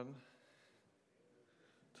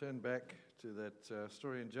turn back to that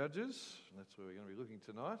story in Judges, and that's where we're going to be looking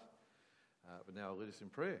tonight. But now I'll lead us in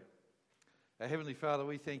prayer. Our Heavenly Father,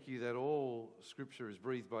 we thank you that all Scripture is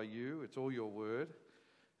breathed by you. It's all your word,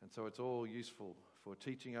 and so it's all useful for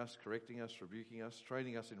teaching us, correcting us, rebuking us,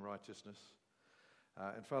 training us in righteousness.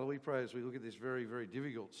 And Father, we pray as we look at this very, very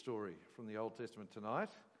difficult story from the Old Testament tonight,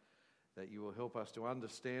 that you will help us to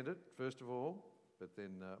understand it, first of all, but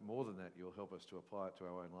then more than that, you'll help us to apply it to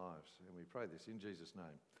our own lives. And we pray this in Jesus' name.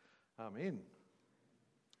 Amen.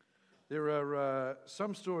 There are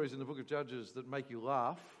some stories in the book of Judges that make you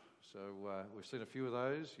laugh. So we've seen a few of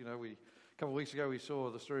those. You know, a couple of weeks ago we saw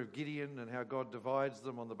the story of Gideon and how God divides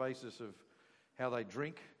them on the basis of how they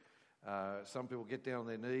drink. Some people get down on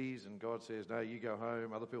their knees and God says, no, you go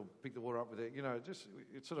home. Other people pick the water up with it. You know,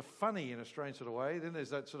 it's sort of funny in a strange sort of way. Then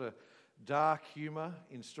there's that sort of dark humour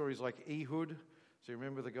in stories like Ehud. So you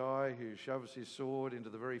remember the guy who shoves his sword into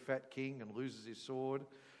the very fat king and loses his sword.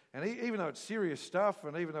 And even though it's serious stuff,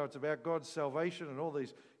 and even though it's about God's salvation and all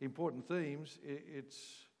these important themes, it's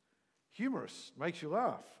humorous, makes you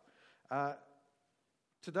laugh.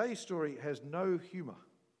 Today's story has no humour.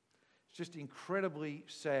 It's just incredibly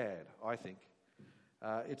sad, I think.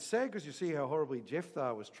 It's sad because you see how horribly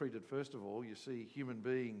Jephthah was treated, first of all. You see human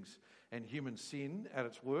beings and human sin at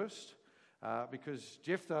its worst. Because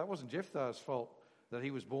it wasn't Jephthah's fault that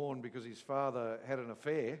he was born because his father had an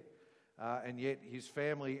affair, and yet his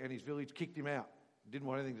family and his village kicked him out, didn't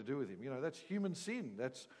want anything to do with him. You know, that's human sin.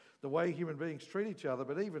 That's the way human beings treat each other.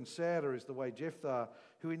 But even sadder is the way Jephthah,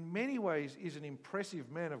 who in many ways is an impressive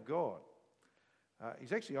man of God.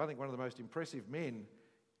 He's actually, I think, one of the most impressive men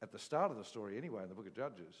at the start of the story anyway in the book of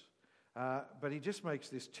Judges. But he just makes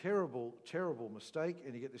this terrible, terrible mistake,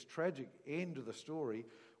 and you get this tragic end of the story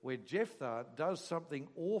where Jephthah does something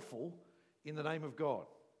awful in the name of God.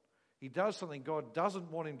 He does something God doesn't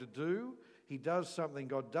want him to do. He does something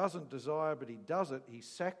God doesn't desire, but he does it. He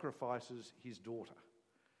sacrifices his daughter.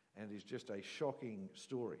 And it's just a shocking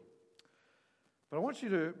story. But I want you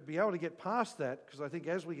to be able to get past that, because I think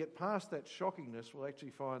as we get past that shockingness, we'll actually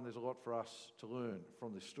find there's a lot for us to learn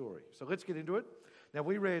from this story. So let's get into it. Now,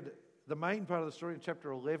 we read the main part of the story in chapter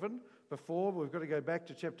 11 before, but we've got to go back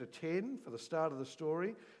to chapter 10 for the start of the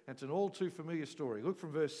story. And it's an all too familiar story. Look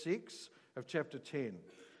from verse 6 of chapter 10.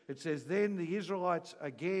 It says, "Then the Israelites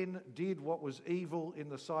again did what was evil in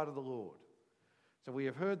the sight of the Lord." So we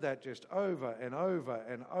have heard that just over and over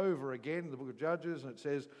and over again in the book of Judges, and it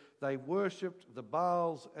says they worshipped the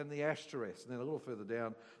Baals and the Ashtoreths. And then a little further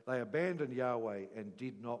down, they abandoned Yahweh and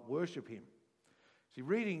did not worship him. See,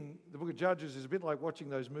 reading the book of Judges is a bit like watching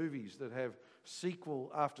those movies that have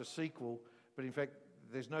sequel after sequel, but in fact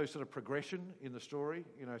there's no sort of progression in the story.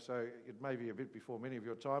 You know, so it may be a bit before many of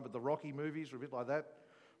your time, but the Rocky movies were a bit like that.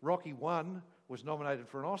 Rocky 1 was nominated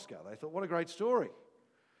for an Oscar. They thought, what a great story.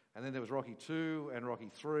 And then there was Rocky 2 and Rocky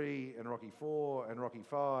 3 and Rocky 4 and Rocky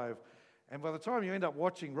 5. And by the time you end up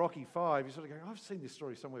watching Rocky 5, you're sort of going, I've seen this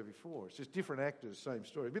story somewhere before. It's just different actors, same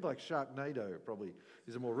story. A bit like Sharknado probably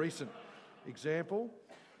is a more recent example.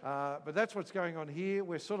 But that's what's going on here.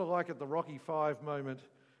 We're sort of like at the Rocky 5 moment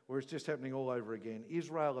where it's just happening all over again.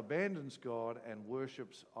 Israel abandons God and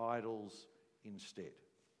worships idols instead.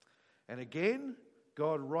 And again,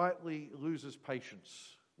 God rightly loses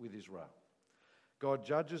patience with Israel. God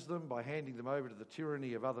judges them by handing them over to the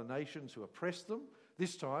tyranny of other nations who oppress them.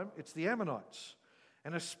 This time, it's the Ammonites.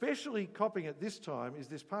 And especially copying it this time is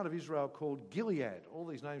this part of Israel called Gilead. All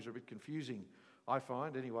these names are a bit confusing, I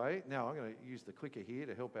find, anyway. Now, I'm going to use the clicker here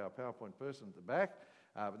to help our PowerPoint person at the back.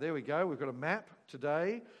 But there we go. We've got a map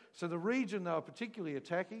today. So the region they were particularly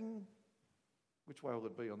attacking, which way will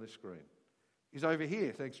it be on this screen? Is over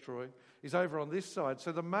here, thanks Troy, is over on this side.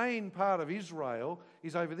 So the main part of Israel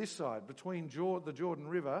is over this side, between the Jordan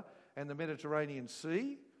River and the Mediterranean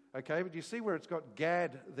Sea. Okay, but you see where it's got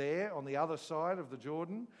Gad there on the other side of the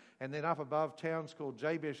Jordan, and then up above towns called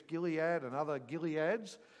Jabesh Gilead and other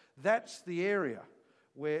Gileads. That's the area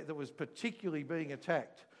that was particularly being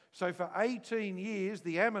attacked. So for 18 years,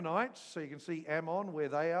 the Ammonites, so you can see Ammon where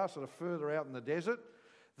they are, sort of further out in the desert,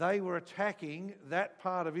 they were attacking that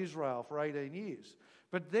part of Israel for 18 years.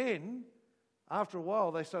 But then, after a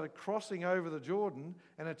while, they started crossing over the Jordan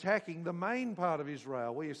and attacking the main part of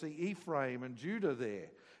Israel, where you see Ephraim and Judah there.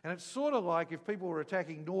 And it's sort of like if people were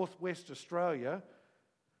attacking northwest Australia,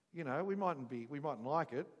 you know, we mightn't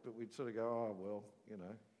like it, but we'd sort of go, oh, well, you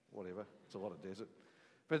know, whatever, it's a lot of desert.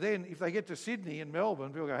 But then if they get to Sydney and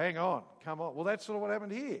Melbourne, people go, hang on, come on. Well, that's sort of what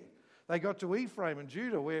happened here. They got to Ephraim and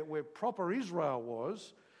Judah, where proper Israel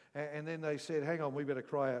was, and then they said, hang on, we better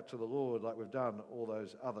cry out to the Lord like we've done all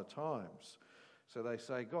those other times. So they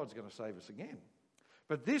say, God's going to save us again.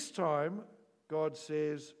 But this time, God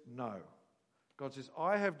says no. God says,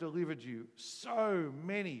 I have delivered you so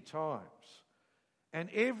many times. And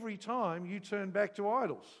every time you turn back to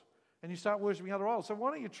idols and you start worshipping other idols. So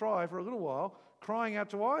why don't you try for a little while crying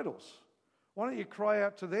out to idols? Why don't you cry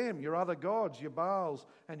out to them, your other gods, your Baals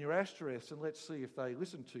and your Ashtoreths, and let's see if they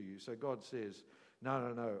listen to you. So God says,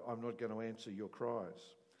 no, I'm not going to answer your cries.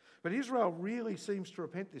 But Israel really seems to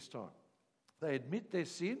repent this time. They admit their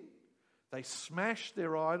sin. They smash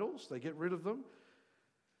their idols. They get rid of them.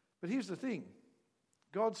 But here's the thing.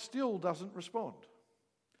 God still doesn't respond.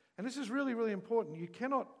 And this is really, really important. You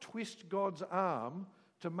cannot twist God's arm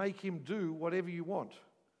to make him do whatever you want.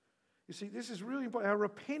 You see, this is really important. Our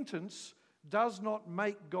repentance does not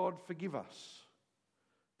make God forgive us.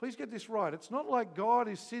 Please get this right. It's not like God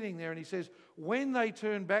is sitting there and he says, when they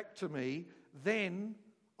turn back to me, then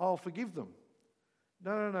I'll forgive them.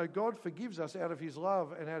 No. God forgives us out of his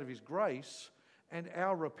love and out of his grace, and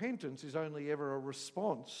our repentance is only ever a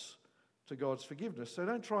response to God's forgiveness. So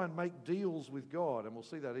don't try and make deals with God, and we'll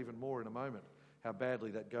see that even more in a moment, how badly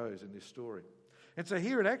that goes in this story. And so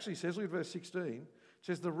here it actually says, look at verse 16, it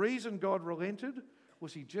says the reason God relented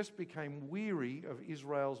was he just became weary of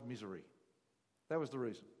Israel's misery. That was the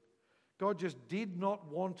reason. God just did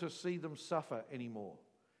not want to see them suffer anymore.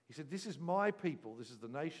 He said, this is my people, this is the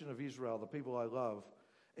nation of Israel, the people I love.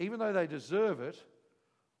 Even though they deserve it,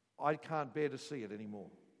 I can't bear to see it anymore.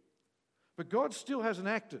 But God still hasn't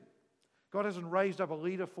acted. God hasn't raised up a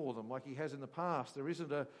leader for them like he has in the past. There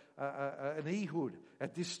isn't an Ehud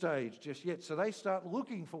at this stage just yet. So they start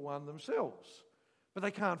looking for one themselves. But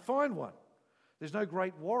they can't find one. There's no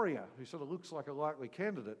great warrior who sort of looks like a likely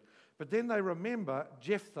candidate. But then they remember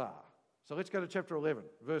Jephthah. So let's go to chapter 11,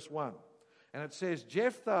 verse 1. And it says,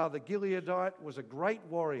 Jephthah the Gileadite was a great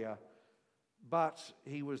warrior, but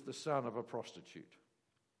he was the son of a prostitute.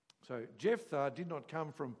 So Jephthah did not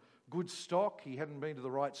come from good stock. He hadn't been to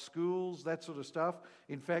the right schools, that sort of stuff.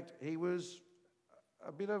 In fact, he was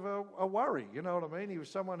a bit of a worry, you know what I mean? He was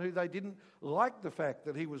someone who they didn't like the fact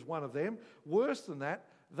that he was one of them. Worse than that,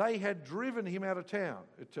 they had driven him out of town,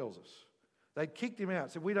 it tells us. They'd kicked him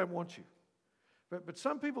out, said, we don't want you. But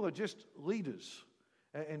some people are just leaders.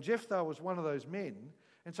 And Jephthah was one of those men.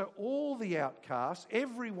 And so all the outcasts,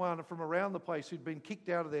 everyone from around the place who'd been kicked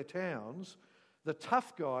out of their towns, the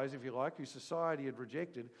tough guys, if you like, who society had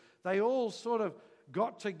rejected, they all sort of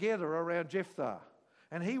got together around Jephthah.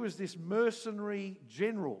 And he was this mercenary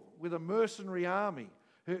general with a mercenary army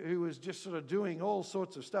who was just sort of doing all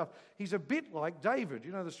sorts of stuff. He's a bit like David.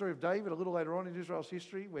 You know the story of David a little later on in Israel's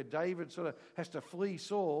history, where David sort of has to flee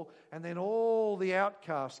Saul, and then all the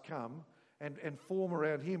outcasts come and form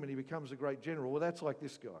around him, and he becomes a great general. Well, that's like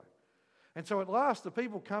this guy. And so at last, the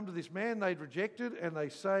people come to this man they'd rejected, and they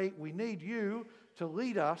say, we need you to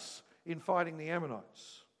lead us in fighting the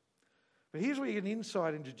Ammonites. But here's where you get an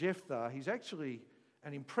insight into Jephthah. He's actually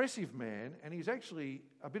an impressive man, and he's actually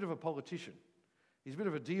a bit of a politician. He's a bit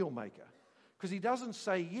of a deal maker, because he doesn't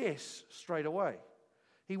say yes straight away.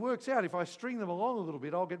 He works out, if I string them along a little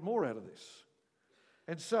bit, I'll get more out of this.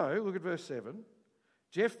 And so, look at verse 7.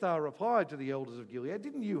 Jephthah replied to the elders of Gilead,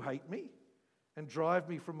 didn't you hate me and drive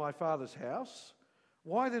me from my father's house?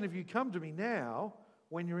 Why then have you come to me now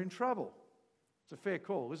when you're in trouble? It's a fair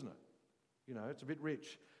call, isn't it? You know, it's a bit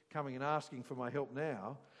rich coming and asking for my help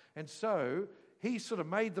now. And so he sort of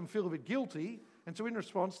made them feel a bit guilty. And so in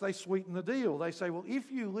response, they sweeten the deal. They say, well,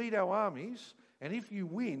 if you lead our armies and if you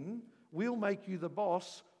win, we'll make you the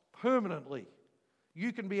boss permanently.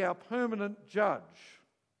 You can be our permanent judge.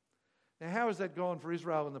 Now, how has that gone for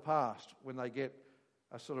Israel in the past when they get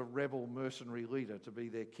a sort of rebel mercenary leader to be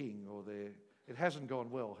their king or their... It hasn't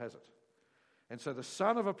gone well, has it? And so the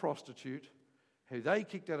son of a prostitute who they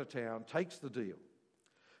kicked out of town takes the deal.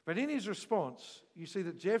 But in his response, you see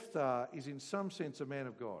that Jephthah is in some sense a man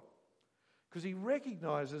of God, because he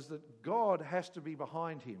recognises that God has to be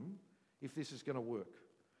behind him if this is going to work.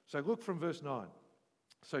 So look from verse 9.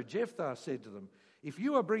 So Jephthah said to them, if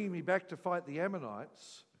you are bringing me back to fight the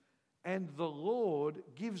Ammonites, and the Lord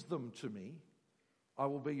gives them to me, I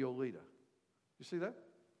will be your leader. You see that?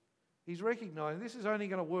 He's recognising this is only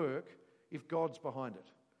going to work if God's behind it.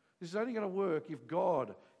 This is only going to work if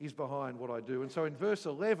God is behind what I do. And so in verse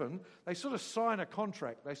 11, they sort of sign a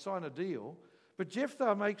contract, they sign a deal, but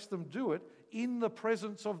Jephthah makes them do it in the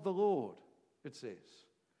presence of the Lord, it says.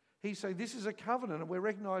 He's saying this is a covenant, and we're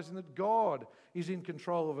recognising that God is in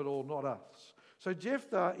control of it all, not us. So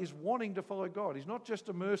Jephthah is wanting to follow God. He's not just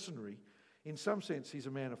a mercenary. In some sense, he's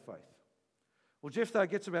a man of faith. Well, Jephthah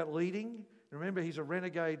gets about leading. Remember, he's a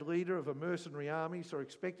renegade leader of a mercenary army, so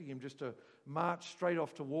expecting him just to march straight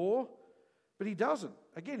off to war. But he doesn't.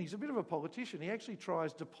 Again, he's a bit of a politician. He actually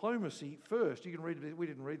tries diplomacy first. You can read it. We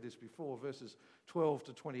didn't read this before, verses 12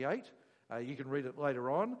 to 28. You can read it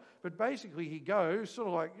later on. But basically he goes, sort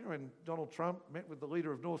of like, when Donald Trump met with the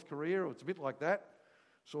leader of North Korea, or it's a bit like that,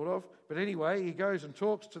 sort of. But anyway, he goes and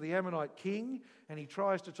talks to the Ammonite king, and he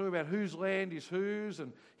tries to talk about whose land is whose,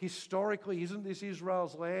 and historically, isn't this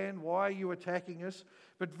Israel's land? Why are you attacking us?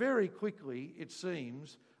 But very quickly, it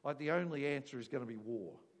seems like the only answer is going to be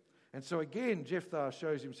war. And so again, Jephthah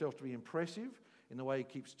shows himself to be impressive in the way he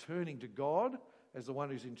keeps turning to God as the one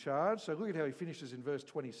who's in charge. So look at how he finishes in verse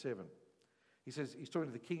 27. He says, he's talking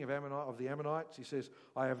to the king of the Ammonites. He says,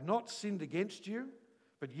 I have not sinned against you,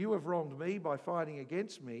 but you have wronged me by fighting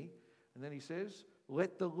against me. And then he says,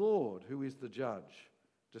 let the Lord, who is the judge,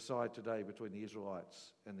 decide today between the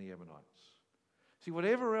Israelites and the Ammonites. See,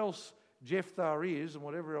 whatever else Jephthah is and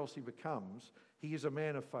whatever else he becomes, he is a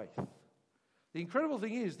man of faith. The incredible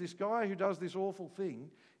thing is, this guy who does this awful thing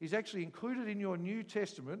is actually included in your New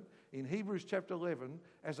Testament, in Hebrews chapter 11,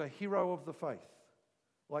 as a hero of the faith,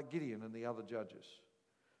 like Gideon and the other judges.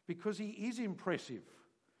 Because he is impressive,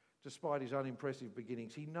 despite his unimpressive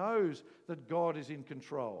beginnings. He knows that God is in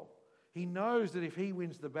control. He knows that if he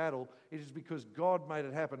wins the battle, it is because God made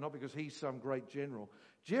it happen, not because he's some great general.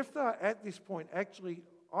 Jephthah, at this point, actually,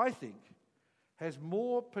 I think, has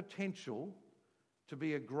more potential to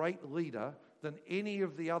be a great leader than any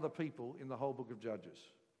of the other people in the whole book of Judges.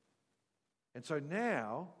 And so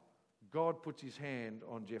now, God puts his hand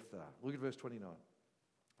on Jephthah. Look at verse 29.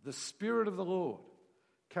 The Spirit of the Lord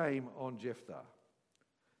came on Jephthah.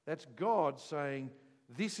 That's God saying,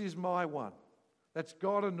 this is my one. That's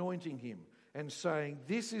God anointing him and saying,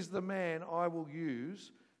 this is the man I will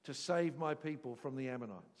use to save my people from the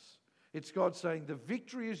Ammonites. It's God saying, the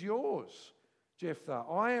victory is yours, Jephthah.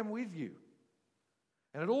 I am with you.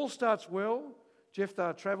 And it all starts well.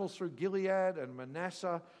 Jephthah travels through Gilead and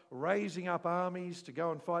Manasseh, raising up armies to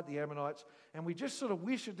go and fight the Ammonites. And we just sort of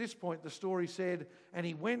wish at this point the story said, and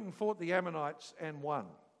he went and fought the Ammonites and won.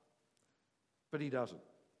 But he doesn't.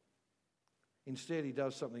 Instead, he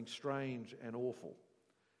does something strange and awful,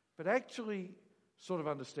 but actually sort of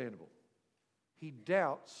understandable. He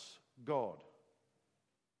doubts God.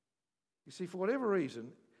 You see, for whatever reason,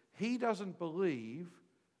 he doesn't believe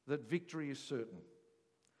that victory is certain.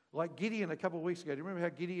 Like Gideon a couple of weeks ago. Do you remember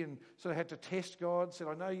how Gideon sort of had to test God? Said,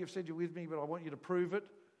 I know you've said you're with me, but I want you to prove it.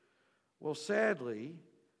 Well, sadly,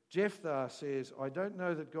 Jephthah says, I don't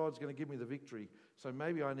know that God's going to give me the victory, so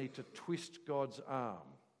maybe I need to twist God's arm.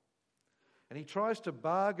 And he tries to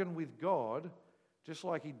bargain with God, just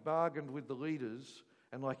like he'd bargained with the leaders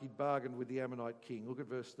and like he'd bargained with the Ammonite king. Look at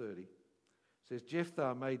verse 30. It says,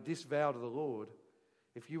 Jephthah made this vow to the Lord,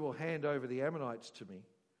 if you will hand over the Ammonites to me,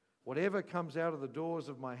 whatever comes out of the doors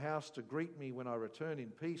of my house to greet me when I return in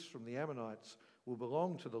peace from the Ammonites will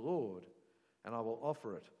belong to the Lord, and I will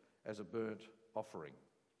offer it as a burnt offering.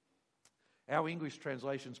 Our English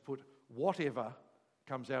translations put whatever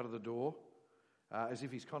comes out of the door, as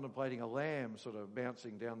if he's contemplating a lamb sort of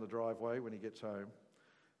bouncing down the driveway when he gets home.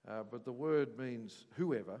 But the word means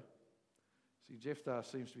whoever. See, Jephthah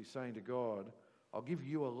seems to be saying to God, I'll give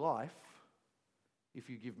you a life if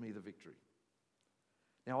you give me the victory.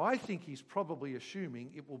 Now, I think he's probably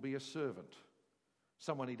assuming it will be a servant,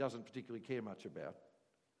 someone he doesn't particularly care much about.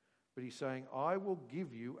 But he's saying, I will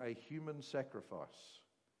give you a human sacrifice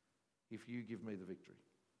if you give me the victory.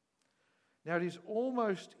 Now, it is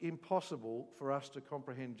almost impossible for us to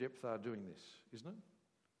comprehend Jephthah doing this, isn't it?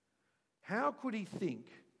 How could he think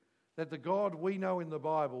that the God we know in the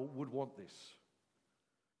Bible would want this?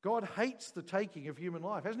 God hates the taking of human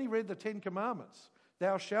life. Hasn't he read the 10 Commandments?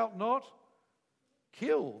 Thou shalt not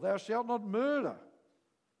kill. Thou shalt not murder.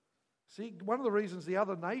 See, one of the reasons the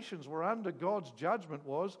other nations were under God's judgment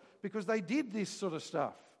was because they did this sort of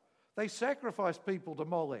stuff. They sacrificed people to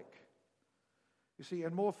Molech. You see,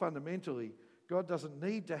 and more fundamentally, God doesn't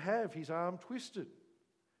need to have his arm twisted.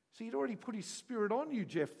 See, he'd already put his Spirit on you,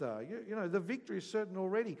 Jephthah. You know, the victory is certain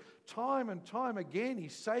already. Time and time again, he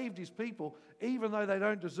saved his people, even though they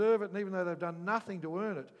don't deserve it and even though they've done nothing to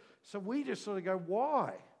earn it. So we just sort of go,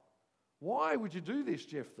 why? Why would you do this,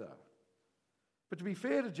 Jephthah? But to be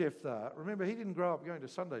fair to Jephthah, remember, he didn't grow up going to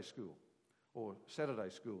Sunday school, or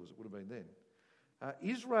Saturday school as it would have been then.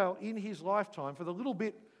 Israel, in his lifetime, for the little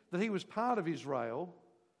bit that he was part of Israel,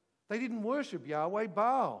 they didn't worship Yahweh.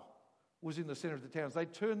 Baal was in the centre of the towns. They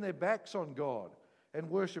turned their backs on God and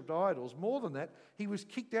worshipped idols. More than that, he was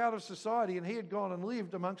kicked out of society and he had gone and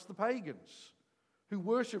lived amongst the pagans who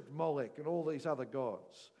worshipped Molech and all these other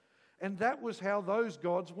gods. And that was how those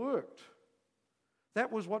gods worked.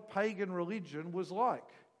 That was what pagan religion was like.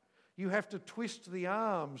 You have to twist the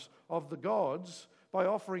arms of the gods by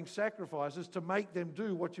offering sacrifices to make them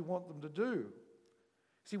do what you want them to do.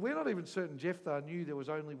 See, we're not even certain Jephthah knew there was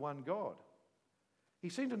only one God. He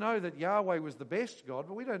seemed to know that Yahweh was the best God,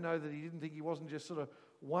 but we don't know that he didn't think he wasn't just sort of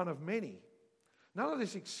one of many. None of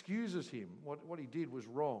this excuses him. What he did was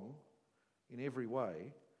wrong in every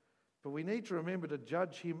way, but we need to remember to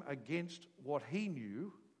judge him against what he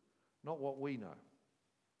knew, not what we know.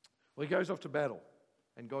 Well, he goes off to battle,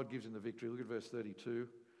 and God gives him the victory. Look at verse 32.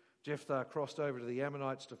 Jephthah crossed over to the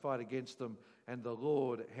Ammonites to fight against them, and the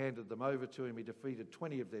Lord handed them over to him. He defeated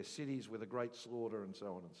 20 of their cities with a great slaughter, and so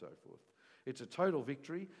on and so forth. It's a total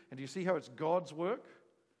victory. And do you see how it's God's work?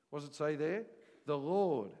 What does it say there? The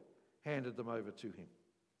Lord handed them over to him.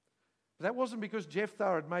 But that wasn't because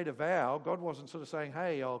Jephthah had made a vow. God wasn't sort of saying,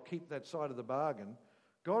 hey, I'll keep that side of the bargain.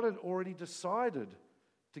 God had already decided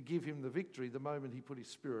to give him the victory the moment he put his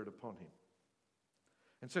spirit upon him.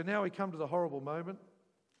 And so now we come to the horrible moment.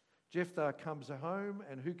 Jephthah comes home,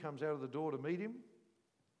 and who comes out of the door to meet him?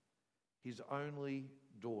 His only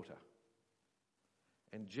daughter.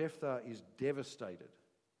 And Jephthah is devastated,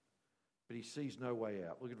 but he sees no way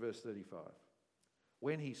out. Look at verse 35.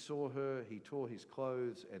 When he saw her, he tore his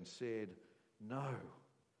clothes and said, "No,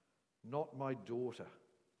 not my daughter.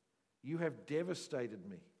 You have devastated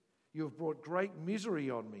me. You have brought great misery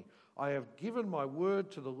on me. I have given my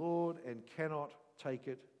word to the Lord and cannot take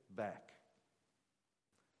it back."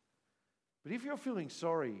 But if you're feeling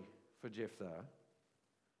sorry for Jephthah,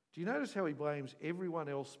 do you notice how he blames everyone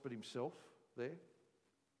else but himself there?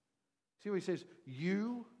 See what he says?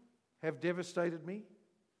 You have devastated me.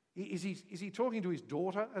 Is he talking to his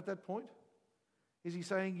daughter at that point? Is he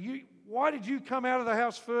saying, why did you come out of the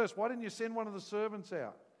house first? Why didn't you send one of the servants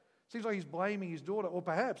out? Seems like he's blaming his daughter, or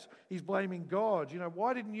perhaps he's blaming God.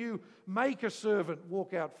 Why didn't you make a servant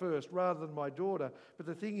walk out first rather than my daughter? But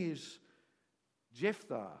the thing is,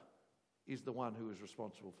 Jephthah is the one who is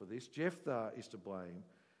responsible for this. Jephthah is to blame.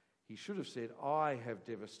 He should have said, I have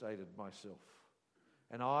devastated myself,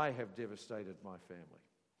 and I have devastated my family.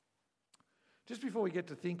 Just before we get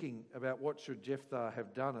to thinking about what should Jephthah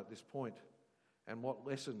have done at this point and what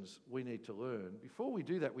lessons we need to learn, before we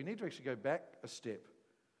do that, we need to actually go back a step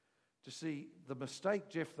to see the mistake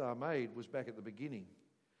Jephthah made was back at the beginning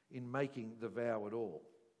in making the vow at all.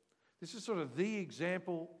 This is sort of the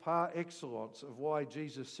example par excellence of why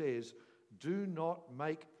Jesus says, do not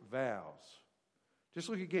make vows. Just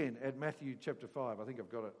look again at Matthew chapter 5. I think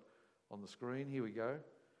I've got it on the screen. Here we go.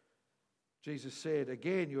 Jesus said,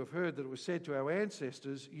 again, you have heard that it was said to our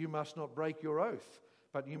ancestors, you must not break your oath,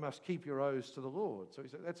 but you must keep your oaths to the Lord. So he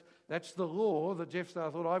said, that's the law that Jephthah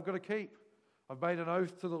thought, I've got to keep. I've made an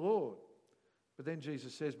oath to the Lord. But then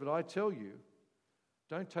Jesus says, but I tell you,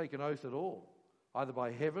 don't take an oath at all, either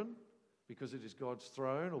by heaven, because it is God's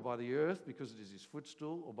throne, or by the earth, because it is his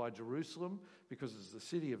footstool, or by Jerusalem, because it is the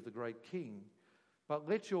city of the great king. But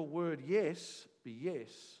let your word yes be yes,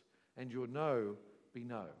 and your no be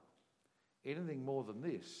no. Anything more than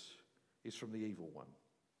this is from the evil one.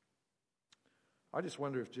 I just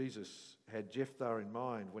wonder if Jesus had Jephthah in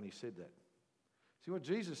mind when he said that. See, what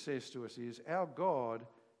Jesus says to us is, our God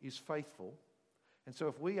is faithful, and so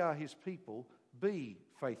if we are his people, be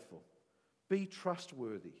faithful, be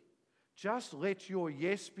trustworthy. Just let your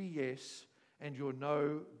yes be yes and your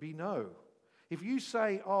no be no. If you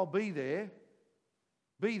say, I'll be there,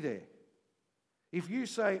 be there. If you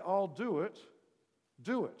say, I'll do it,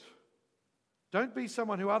 do it. Don't be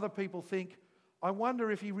someone who other people think, I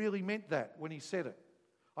wonder if he really meant that when he said it.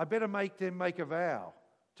 I better make them make a vow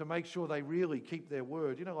to make sure they really keep their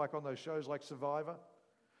word. Like on those shows like Survivor.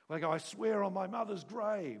 They go, I swear on my mother's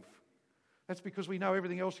grave. That's because we know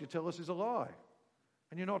everything else you tell us is a lie.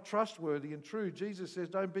 And you're not trustworthy and true. Jesus says,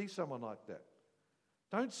 don't be someone like that.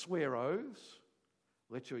 Don't swear oaths.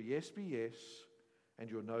 Let your yes be yes and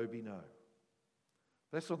your no be no.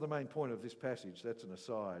 That's not the main point of this passage. That's an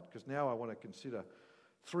aside, because now I want to consider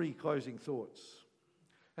 3 closing thoughts.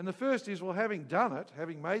 And the first is, well, having done it,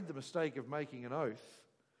 having made the mistake of making an oath,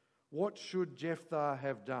 what should Jephthah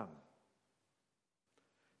have done?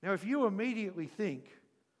 Now, if you immediately think,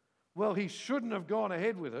 well, he shouldn't have gone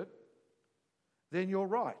ahead with it, then you're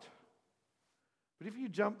right. But if you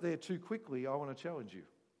jump there too quickly, I want to challenge you.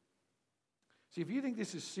 See, if you think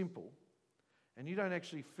this is simple, and you don't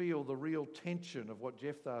actually feel the real tension of what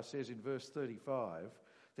Jephthah says in verse 35,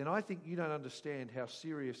 then I think you don't understand how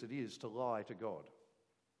serious it is to lie to God.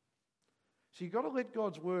 So you've got to let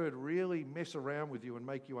God's word really mess around with you and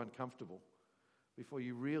make you uncomfortable before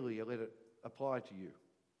you really let it apply to you.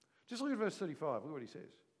 Just look at verse 35. Look what he says.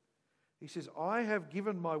 He says, I have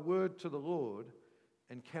given my word to the Lord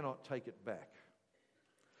and cannot take it back.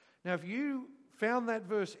 Now, if you found that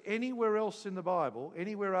verse anywhere else in the Bible,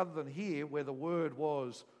 anywhere other than here, where the word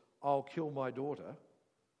was, I'll kill my daughter,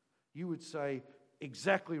 you would say,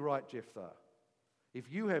 exactly right, Jephthah.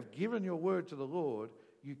 If you have given your word to the Lord,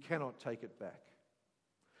 you cannot take it back.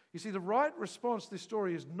 You see, the right response to this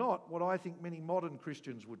story is not what I think many modern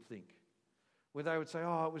Christians would think, where they would say,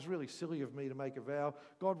 oh, it was really silly of me to make a vow.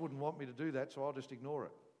 God wouldn't want me to do that, so I'll just ignore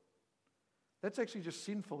it. That's actually just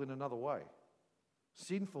sinful in another way.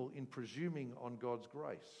 Sinful in presuming on God's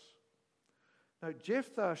grace. No,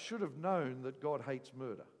 Jephthah should have known that God hates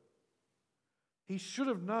murder. He should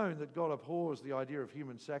have known that God abhors the idea of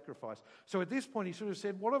human sacrifice. So at this point he should have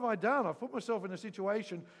said, what have I done? I've put myself in a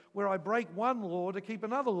situation where I break one law to keep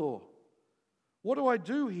another law. What do I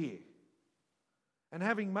do here? And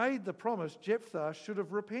having made the promise, Jephthah should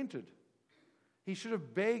have repented. He should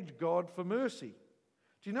have begged God for mercy.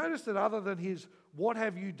 Do you notice that other than his "what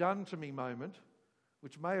have you done to me" moment,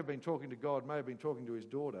 which may have been talking to God, may have been talking to his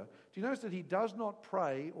daughter, do you notice that he does not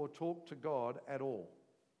pray or talk to God at all?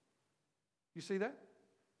 You see that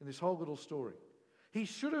in this whole little story? He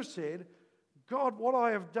should have said, God, what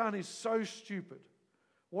I have done is so stupid.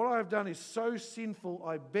 What I have done is so sinful.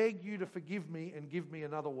 I beg you to forgive me and give me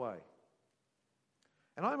another way.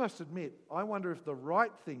 And I must admit, I wonder if the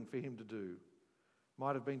right thing for him to do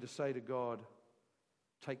might have been to say to God,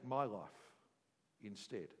 take my life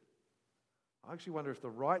instead. I actually wonder if the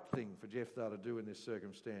right thing for Jephthah to do in this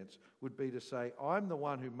circumstance would be to say, I'm the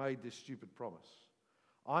one who made this stupid promise.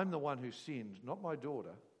 I'm the one who sinned, not my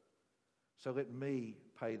daughter, so let me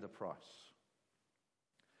pay the price.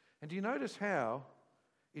 And do you notice how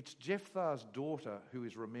it's Jephthah's daughter who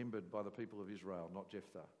is remembered by the people of Israel, not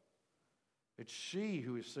Jephthah? It's she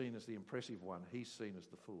who is seen as the impressive one. He's seen as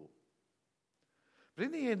the fool. But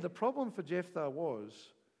in the end, the problem for Jephthah was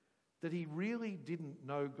that he really didn't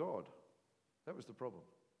know God. That was the problem.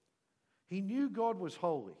 He knew God was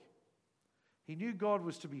holy. He knew God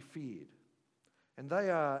was to be feared. And they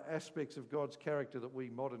are aspects of God's character that we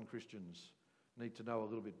modern Christians need to know a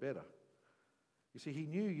little bit better. You see, he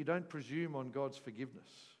knew you don't presume on God's forgiveness.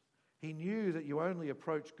 He knew that you only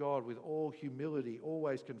approach God with all humility,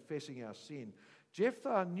 always confessing our sin.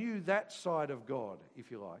 Jephthah knew that side of God,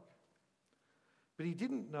 if you like. But he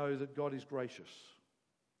didn't know that God is gracious.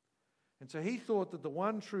 And so he thought that the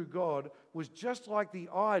one true God was just like the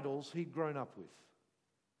idols he'd grown up with.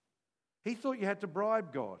 He thought you had to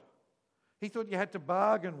bribe God. He thought you had to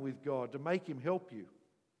bargain with God to make him help you.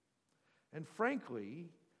 And frankly,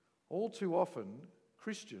 all too often,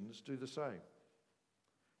 Christians do the same.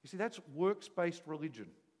 You see, that's works-based religion.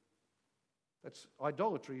 That's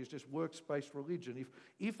idolatry is just works-based religion.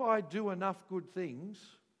 If I do enough good things,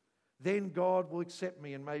 then God will accept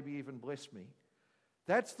me and maybe even bless me.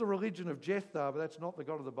 That's the religion of Jephthah, but that's not the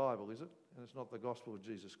God of the Bible, is it? And it's not the gospel of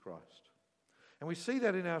Jesus Christ. And we see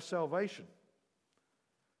that in our salvation.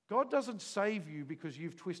 God doesn't save you because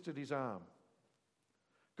you've twisted his arm.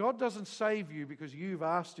 God doesn't save you because you've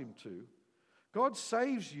asked him to. God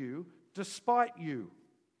saves you despite you,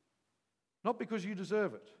 not because you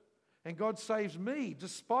deserve it. And God saves me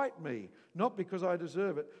despite me, not because I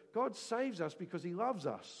deserve it. God saves us because he loves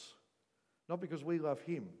us, not because we love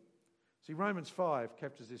him. See, Romans 5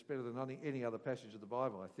 captures this better than any other passage of the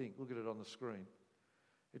Bible, I think. Look at it on the screen.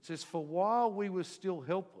 It says, for while we were still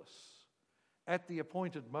helpless, at the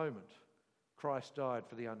appointed moment, Christ died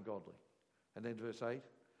for the ungodly. And then verse 8,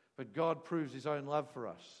 but God proves his own love for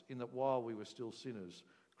us in that while we were still sinners,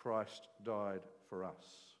 Christ died for us.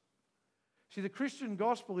 See, the Christian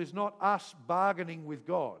gospel is not us bargaining with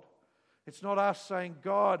God. It's not us saying,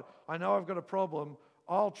 God, I know I've got a problem.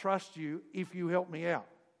 I'll trust you if you help me out.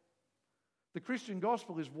 The Christian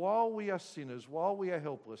gospel is while we are sinners, while we are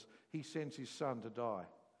helpless, he sends his son to die,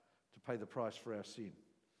 to pay the price for our sin.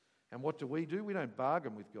 And what do? We don't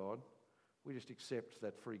bargain with God. We just accept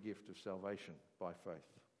that free gift of salvation by faith.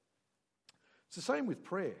 It's the same with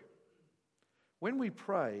prayer. When we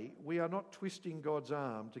pray, we are not twisting God's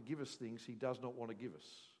arm to give us things he does not want to give us.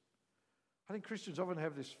 I think Christians often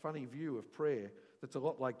have this funny view of prayer that's a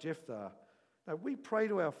lot like Jephthah. No, we pray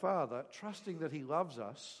to our Father, trusting that he loves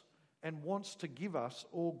us and wants to give us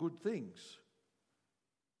all good things.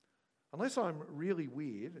 Unless I'm really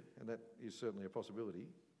weird, and that is certainly a possibility,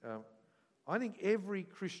 I think every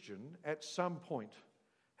Christian at some point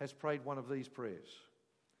has prayed one of these prayers.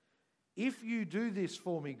 If you do this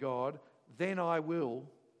for me, God, then I will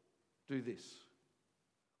do this.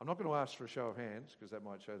 I'm not going to ask for a show of hands because that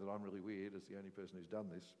might show that I'm really weird as the only person who's done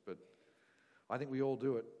this, but I think we all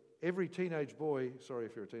do it. Every teenage boy, sorry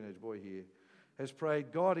if you're a teenage boy here, has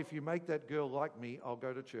prayed, God, if you make that girl like me, I'll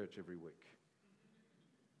go to church every week.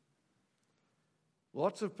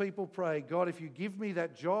 Lots of people pray, God, if you give me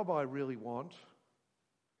that job I really want,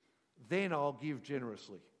 then I'll give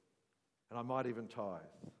generously. And I might even tithe.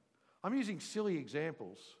 I'm using silly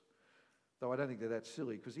examples, though I don't think they're that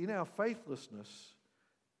silly, because in our faithlessness,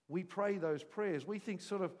 we pray those prayers. We think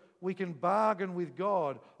sort of we can bargain with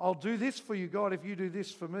God. I'll do this for you, God, if you do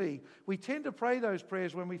this for me. We tend to pray those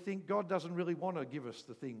prayers when we think God doesn't really want to give us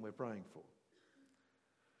the thing we're praying for.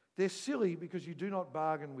 They're silly because you do not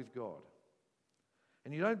bargain with God.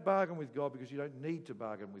 And you don't bargain with God because you don't need to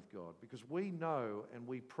bargain with God, because we know and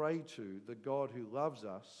we pray to the God who loves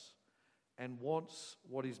us and wants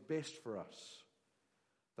what is best for us,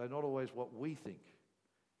 though not always what we think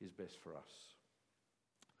is best for us.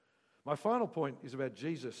 My final point is about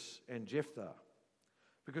Jesus and Jephthah,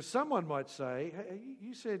 because someone might say, hey,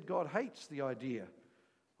 you said God hates the idea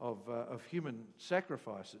of human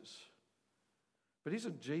sacrifices, but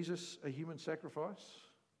isn't Jesus a human sacrifice?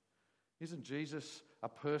 Isn't Jesus a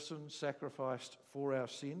person sacrificed for our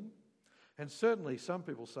sin? And certainly some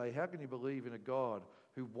people say, how can you believe in a God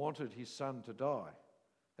who wanted his son to die?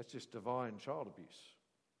 That's just divine child abuse.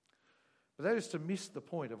 But that is to miss the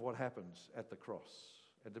point of what happens at the cross,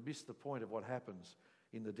 and to miss the point of what happens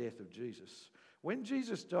in the death of Jesus. When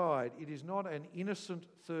Jesus died, it is not an innocent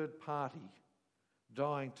third party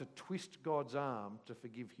dying to twist God's arm to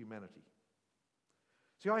forgive humanity.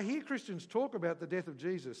 See, I hear Christians talk about the death of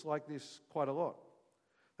Jesus like this quite a lot.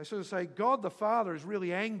 They sort of say, God the Father is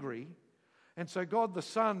really angry, and so God the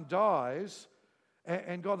Son dies,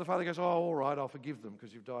 and God the Father goes, oh, all right, I'll forgive them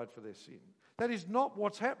because you've died for their sin. That is not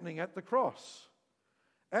what's happening at the cross.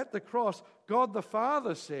 At the cross, God the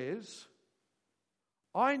Father says,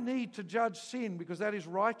 I need to judge sin because that is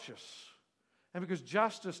righteous, and because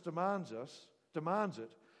justice demands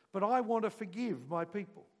it, but I want to forgive my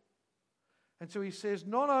people. And so he says,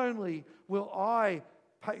 not only will I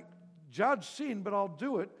judge sin, but I'll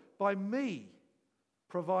do it by me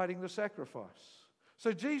providing the sacrifice.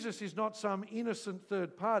 So Jesus is not some innocent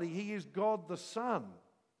third party. He is God the Son,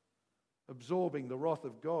 absorbing the wrath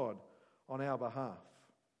of God on our behalf.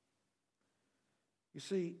 You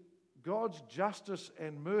see, God's justice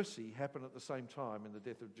and mercy happen at the same time in the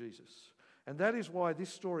death of Jesus. And that is why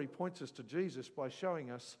this story points us to Jesus by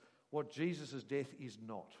showing us what Jesus' death is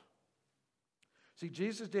not. See,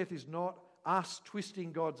 Jesus' death is not us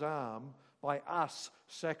twisting God's arm by us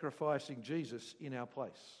sacrificing Jesus in our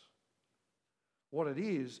place. What it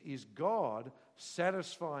is God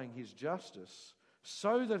satisfying his justice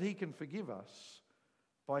so that he can forgive us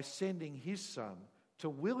by sending his Son to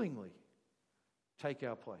willingly take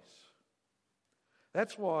our place.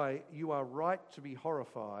 That's why you are right to be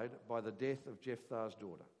horrified by the death of Jephthah's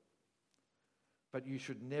daughter. But you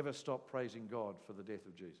should never stop praising God for the death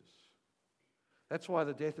of Jesus. That's why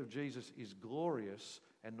the death of Jesus is glorious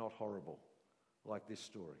and not horrible, like this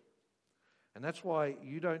story. And that's why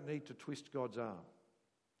you don't need to twist God's arm.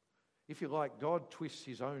 If you like, God twists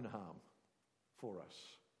his own arm for us.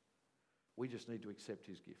 We just need to accept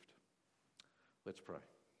his gift. Let's pray.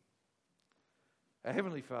 Our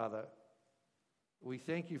Heavenly Father, we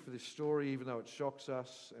thank you for this story, even though it shocks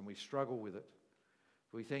us and we struggle with it.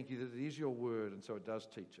 We thank you that it is your word, and so it does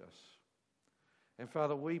teach us. And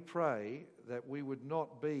Father, we pray that we would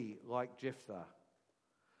not be like Jephthah,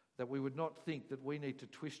 that we would not think that we need to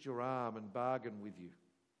twist your arm and bargain with you.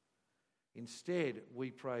 Instead,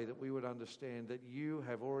 we pray that we would understand that you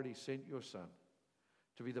have already sent your Son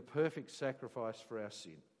to be the perfect sacrifice for our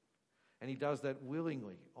sin. And he does that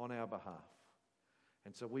willingly on our behalf.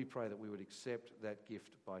 And so we pray that we would accept that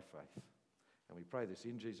gift by faith. And we pray this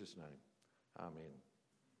in Jesus' name. Amen.